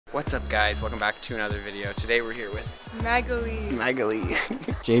What's up guys, welcome back to another video. Today we're here with Magalie.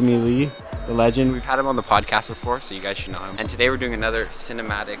 Jamie Lee, the legend. We've had him on the podcast before, so you guys should know him. And today we're doing another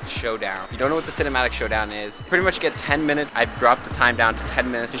cinematic showdown. If you don't know what the cinematic showdown is, pretty much get 10 minutes. I've dropped the time down to 10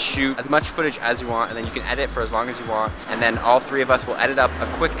 minutes to shoot as much footage as you want, and then you can edit for as long as you want. And then all three of us will edit up a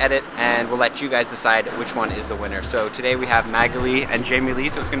quick edit, and we'll let you guys decide which one is the winner. So today we have Magalie and Jamie Lee,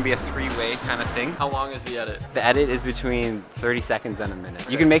 so it's gonna be a three-way kind of thing. How long is the edit? The edit is between 30 seconds and a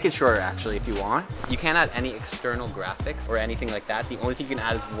minute. You can make it shorter actually if you want. You can't add any external graphics or anything like that. The only thing you can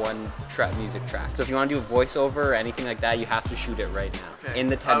add is one music track. So if you want to do a voiceover or anything like that, you have to shoot it right now. In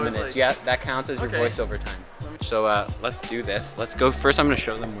the 10 minutes. Like, yeah, that counts as your voiceover time. So let's do this. Let's go. First I'm going to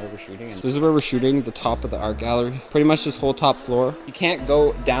show them where we're shooting. This is where we're shooting, the top of the art gallery. Pretty much this whole top floor. You can't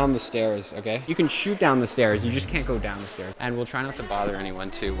go down the stairs, okay? You can shoot down the stairs, you just can't go down the stairs. And we'll try not to bother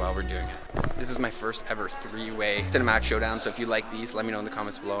anyone too while we're doing it. This is my first ever three-way cinematic showdown, so if you like these, let me know in the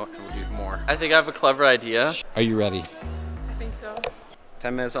comments below and we'll do more. I think I have a clever idea. Are you ready? I think so.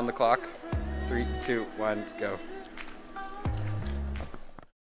 10 minutes on the clock. 3, 2, 1, go.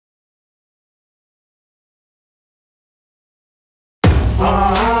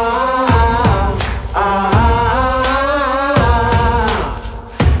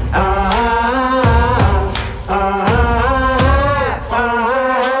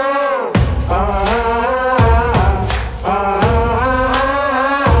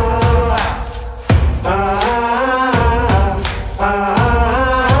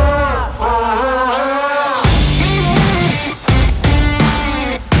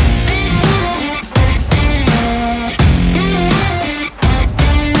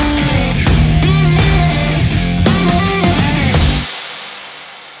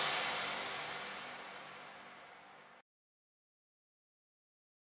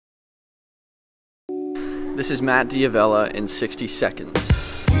 This is Matt Diavella in 60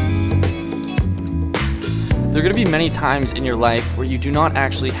 seconds. There are going to be many times in your life where you do not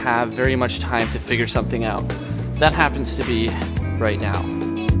actually have very much time to figure something out. That happens to be right now.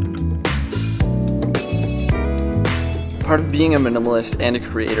 Part of being a minimalist and a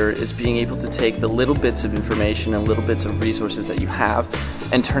creator is being able to take the little bits of information and little bits of resources that you have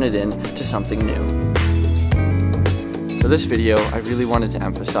and turn it into something new. For this video, I really wanted to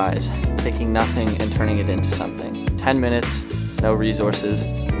emphasize taking nothing and turning it into something. 10 minutes, no resources,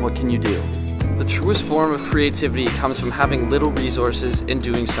 what can you do? The truest form of creativity comes from having little resources and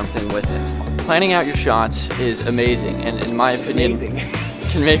doing something with it. Planning out your shots is amazing and in my opinion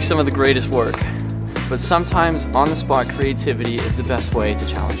can make some of the greatest work. But sometimes on-the-spot creativity is the best way to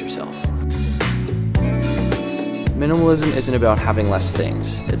challenge yourself. Minimalism isn't about having less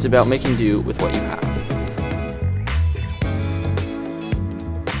things, it's about making do with what you have.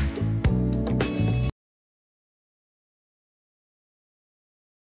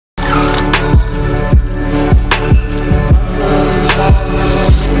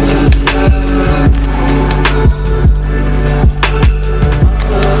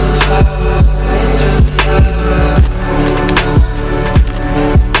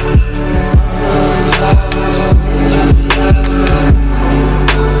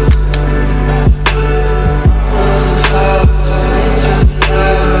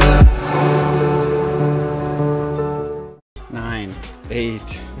 Nine, 8,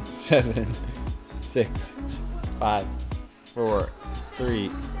 7, 6, 5, 4,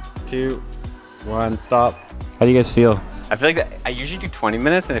 3, 2, 1, stop. How do you guys feel? I feel like that I usually do 20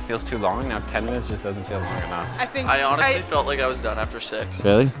 minutes and it feels too long. Now 10 minutes just doesn't feel long enough. I honestly felt like I was done after 6.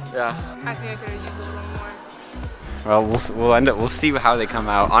 Really? Yeah. I think I could have used a little more. Well, we'll see how they come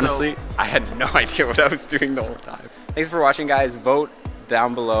out. Honestly, I had no idea what I was doing the whole time. Thanks for watching, guys. Vote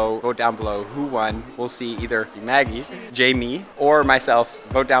down below who won. We'll see either Maggie, Jamie, or myself.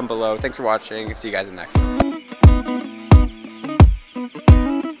 Vote down below. Thanks for watching. See you guys in the next one.